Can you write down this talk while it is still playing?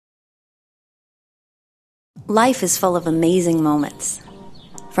Life is full of amazing moments.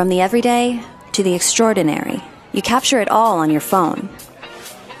 From the everyday to the extraordinary, you capture it all on your phone.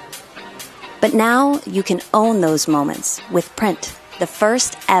 But now you can own those moments with Prynt, the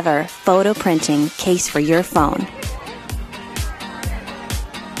first ever photo printing case for your phone.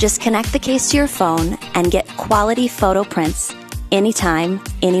 Just connect the case to your phone and get quality photo prints anytime,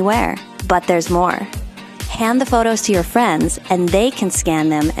 anywhere. But there's more. Hand the photos to your friends and they can scan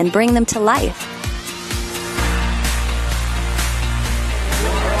them and bring them to life.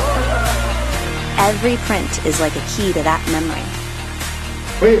 Every print is like a key to that memory.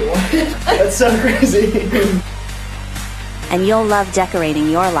 Wait, what? That's so crazy. And you'll love decorating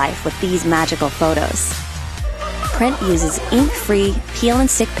your life with these magical photos. Prynt uses ink-free peel and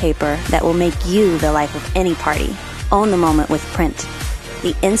stick paper that will make you the life of any party. Own the moment with Prynt,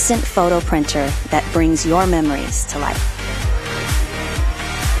 the instant photo printer that brings your memories to life.